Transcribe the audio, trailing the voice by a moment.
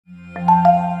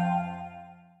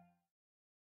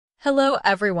Hello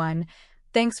everyone.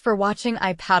 Thanks for watching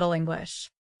iPaddle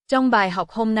English. Trong bài học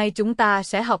hôm nay chúng ta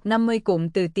sẽ học 50 cụm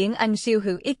từ tiếng Anh siêu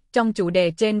hữu ích trong chủ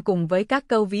đề trên cùng với các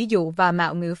câu ví dụ và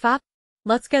mạo ngữ pháp.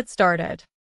 Let's get started.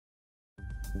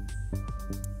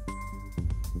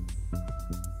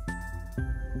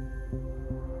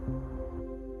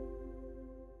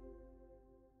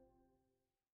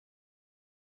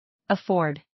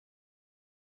 Afford.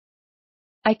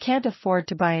 I can't afford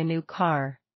to buy a new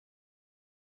car.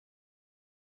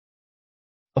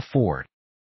 Afford.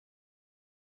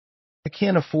 I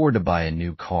can't afford to buy a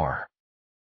new car.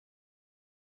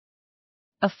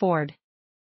 Afford.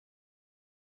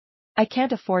 I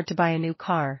can't afford to buy a new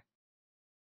car.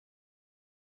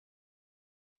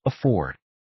 Afford.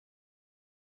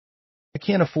 I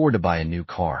can't afford to buy a new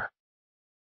car.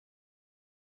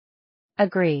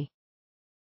 Agree.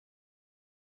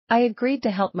 I agreed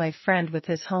to help my friend with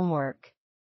his homework.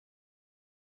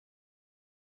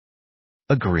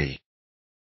 Agree.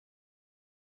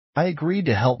 I agreed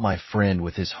to help my friend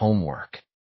with his homework.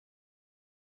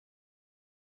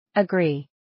 Agree.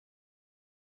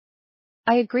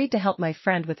 I agreed to help my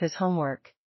friend with his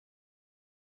homework.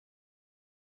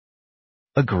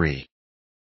 Agree.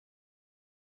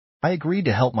 I agreed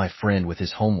to help my friend with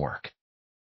his homework.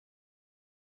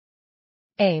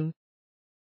 Aim.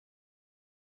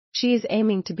 She is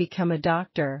aiming to become a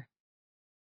doctor.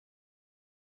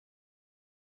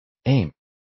 Aim.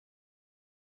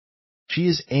 She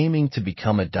is aiming to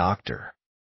become a doctor.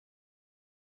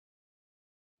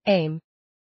 Aim.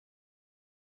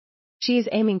 She is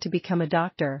aiming to become a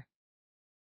doctor.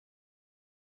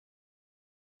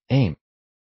 Aim.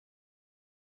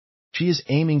 She is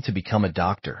aiming to become a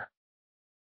doctor.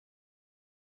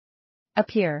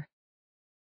 Appear.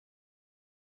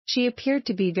 She appeared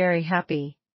to be very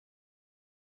happy.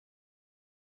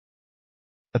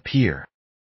 Appear.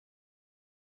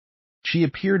 She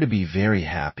appeared to be very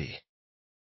happy.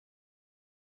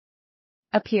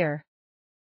 Appear.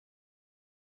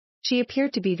 She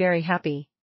appeared to be very happy.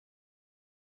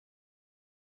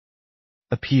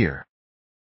 Appear.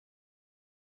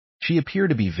 She appeared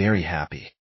to be very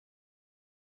happy.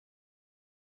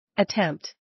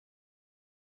 Attempt.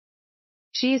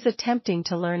 She is attempting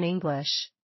to learn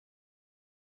English.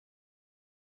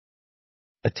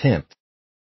 Attempt.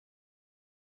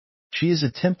 She is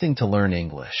attempting to learn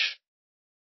English.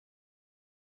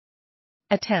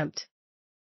 Attempt.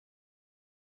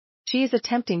 She is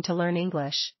attempting to learn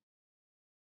English.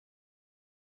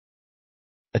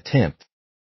 Attempt.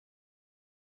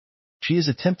 She is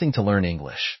attempting to learn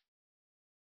English.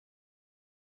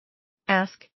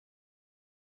 Ask.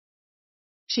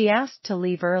 She asked to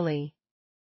leave early.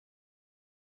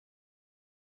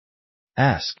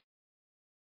 Ask.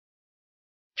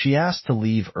 She asked to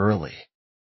leave early.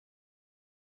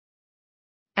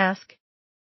 Ask.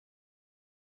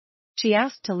 She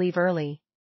asked to leave early.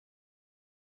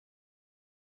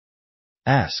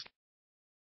 Ask.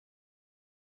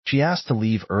 She asked to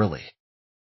leave early.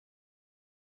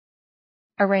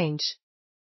 Arrange.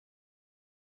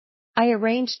 I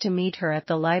arranged to meet her at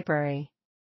the library.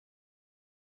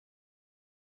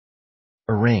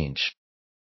 Arrange.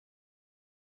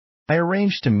 I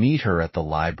arranged to meet her at the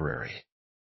library.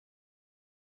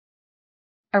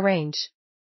 Arrange.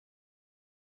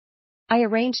 I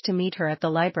arranged to meet her at the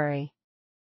library.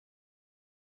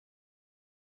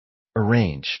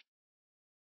 Arrange.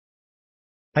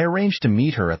 I arranged to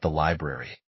meet her at the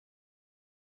library.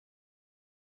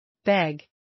 Beg.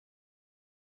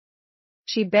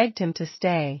 She begged him to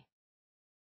stay.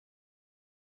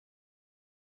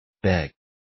 Beg.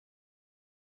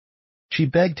 She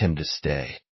begged him to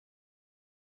stay.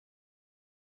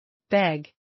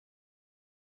 Beg.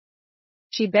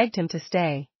 She begged him to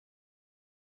stay.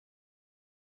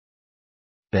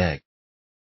 Beg.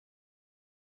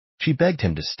 She begged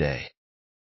him to stay.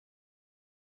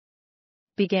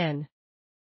 Begin.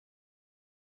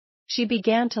 She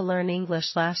began to learn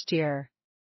English last year.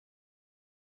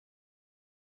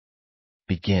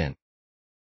 Begin.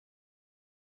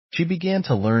 She began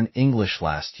to learn English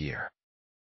last year.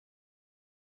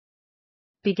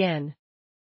 Begin.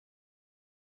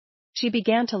 She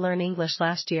began to learn English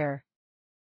last year.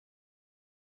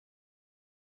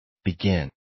 Begin.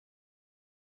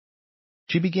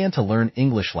 She began to learn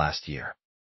English last year.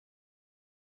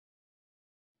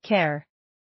 Care.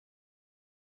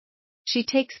 She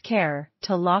takes care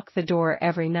to lock the door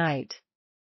every night.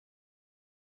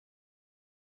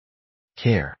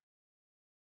 Care.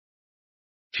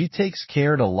 She takes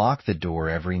care to lock the door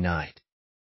every night.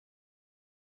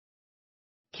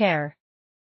 Care.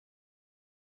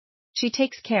 She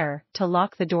takes care to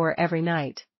lock the door every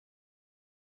night.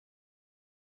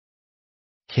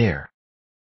 Care.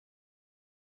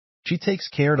 She takes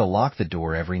care to lock the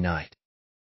door every night.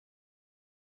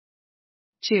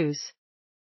 Choose.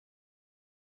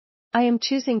 I am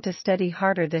choosing to study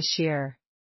harder this year.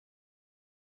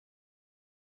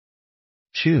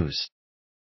 Choose.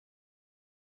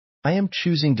 I am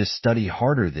choosing to study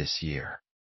harder this year.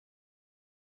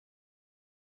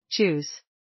 Choose.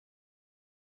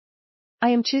 I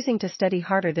am choosing to study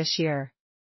harder this year.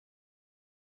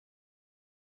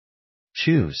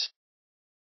 Choose.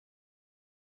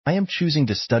 I am choosing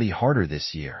to study harder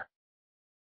this year.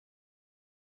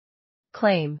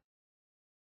 Claim.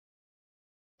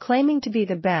 Claiming to be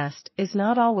the best is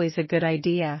not always a good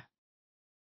idea.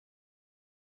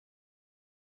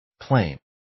 Claim.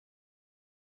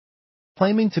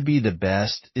 Claiming to be the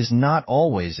best is not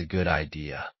always a good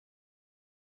idea.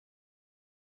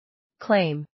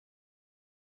 Claim.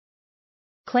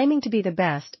 Claiming to be the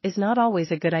best is not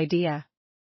always a good idea.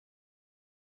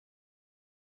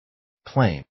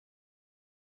 Claim.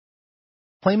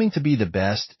 Claiming to be the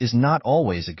best is not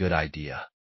always a good idea.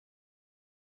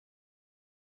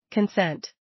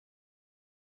 Consent.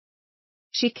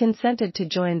 She consented to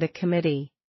join the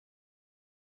committee.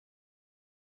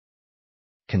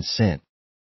 Consent.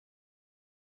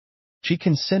 She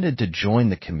consented to join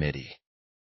the committee.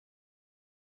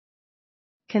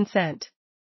 Consent.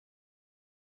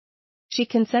 She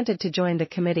consented to join the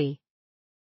committee.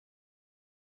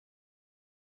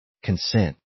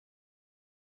 Consent.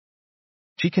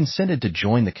 She consented to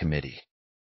join the committee.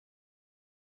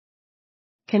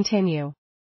 Continue.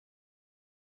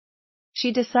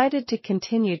 She decided to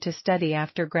continue to study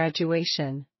after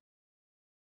graduation.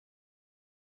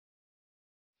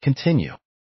 Continue.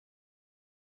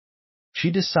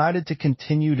 She decided to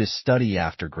continue to study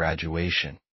after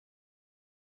graduation.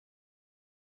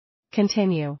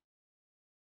 Continue.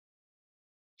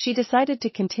 She decided to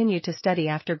continue to study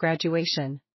after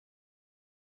graduation.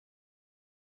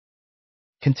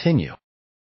 Continue.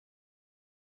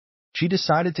 She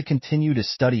decided to continue to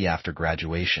study after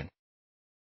graduation.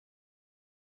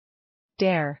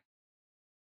 Dare.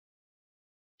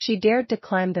 She dared to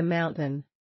climb the mountain.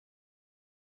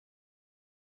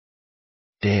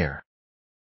 Dare.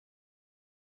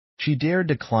 She dared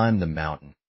to climb the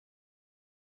mountain.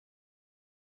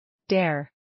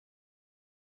 Dare.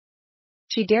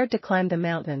 She dared to climb the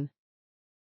mountain.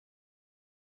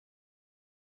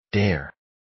 Dare.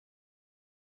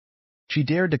 She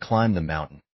dared to climb the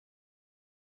mountain.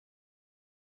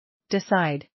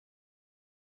 Decide.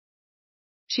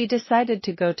 She decided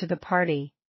to go to the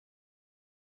party.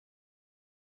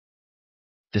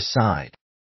 Decide.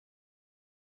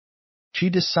 She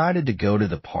decided to go to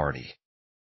the party.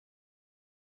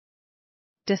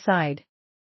 Decide.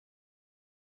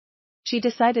 She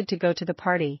decided to go to the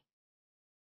party.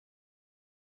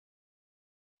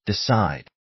 Decide.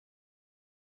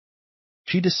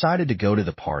 She decided to go to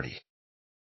the party.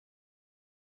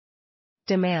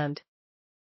 Demand.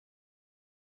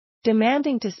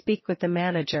 Demanding to speak with the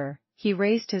manager, he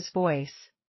raised his voice.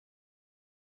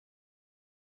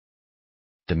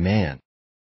 Demand.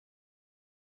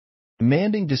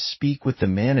 Demanding to speak with the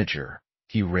manager,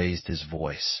 he raised his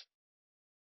voice.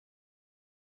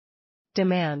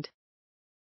 Demand.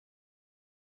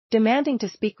 Demanding to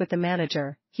speak with the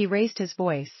manager, he raised his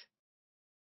voice.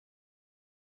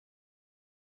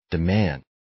 Demand.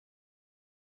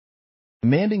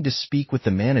 Demanding to speak with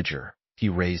the manager, he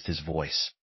raised his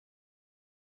voice.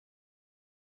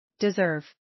 Deserve.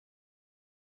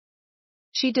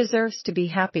 She deserves to be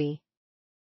happy.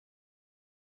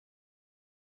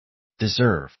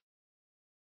 Deserve.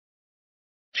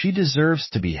 She deserves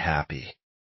to be happy.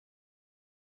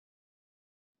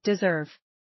 Deserve.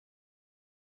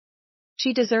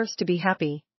 She deserves to be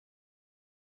happy.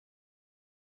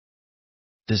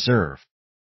 Deserve.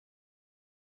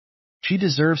 She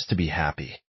deserves to be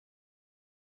happy.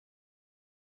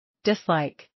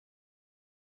 Dislike.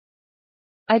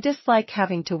 I dislike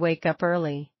having to wake up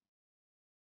early.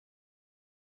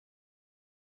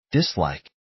 Dislike.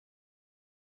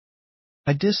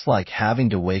 I dislike having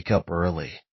to wake up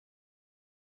early.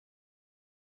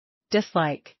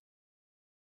 Dislike.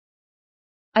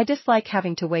 I dislike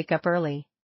having to wake up early.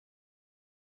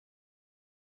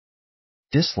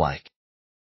 Dislike.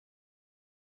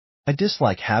 I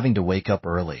dislike having to wake up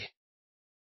early.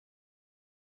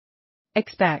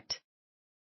 Expect.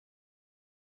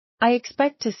 I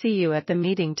expect to see you at the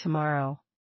meeting tomorrow.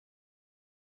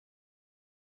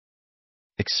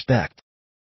 Expect.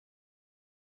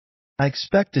 I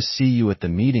expect to see you at the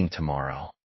meeting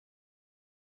tomorrow.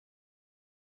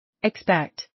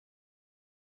 Expect.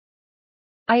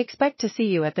 I expect to see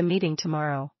you at the meeting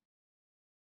tomorrow.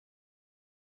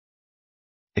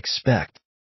 Expect.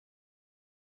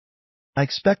 I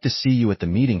expect to see you at the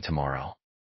meeting tomorrow.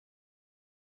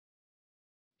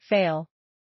 Fail.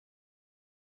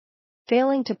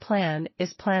 Failing to plan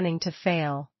is planning to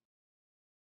fail.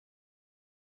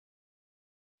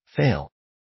 Fail.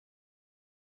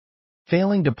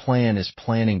 Failing to plan is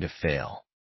planning to fail.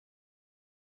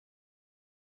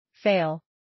 Fail.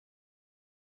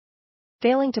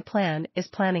 Failing to plan is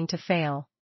planning to fail.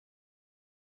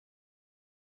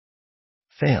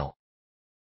 Fail.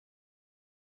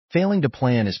 Failing to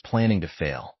plan is planning to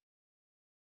fail.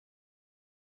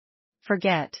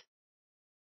 Forget.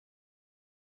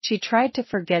 She tried to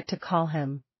forget to call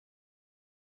him.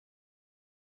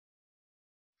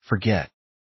 Forget.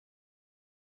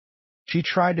 She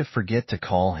tried to forget to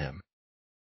call him.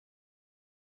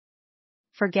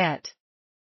 Forget.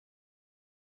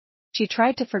 She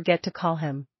tried to forget to call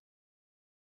him.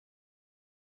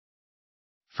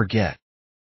 Forget.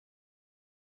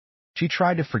 She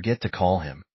tried to forget to call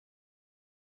him.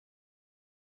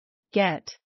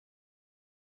 Get.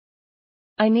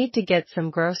 I need to get some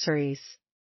groceries.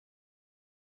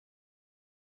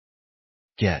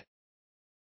 Get.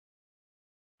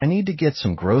 I need to get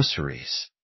some groceries.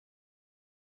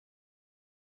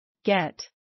 Get.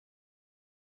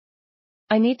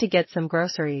 I need to get some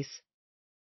groceries.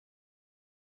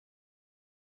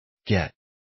 Get.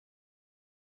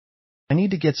 I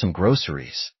need to get some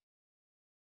groceries.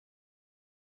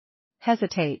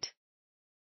 Hesitate.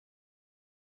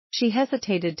 She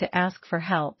hesitated to ask for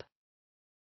help.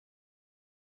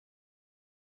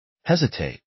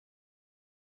 Hesitate.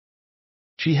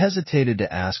 She hesitated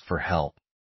to ask for help.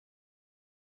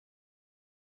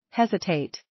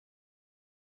 Hesitate.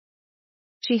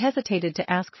 She hesitated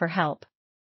to ask for help.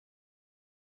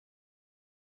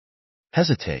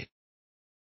 Hesitate.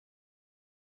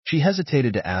 She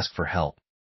hesitated to ask for help.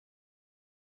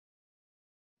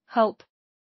 Hope.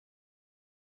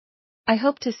 I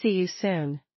hope to see you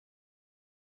soon.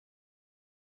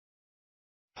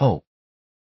 Hope.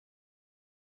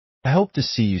 I hope to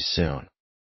see you soon.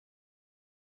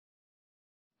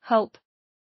 Hope.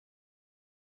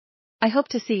 I hope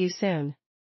to see you soon.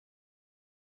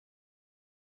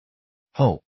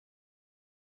 Hope.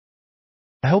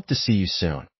 I hope to see you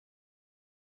soon.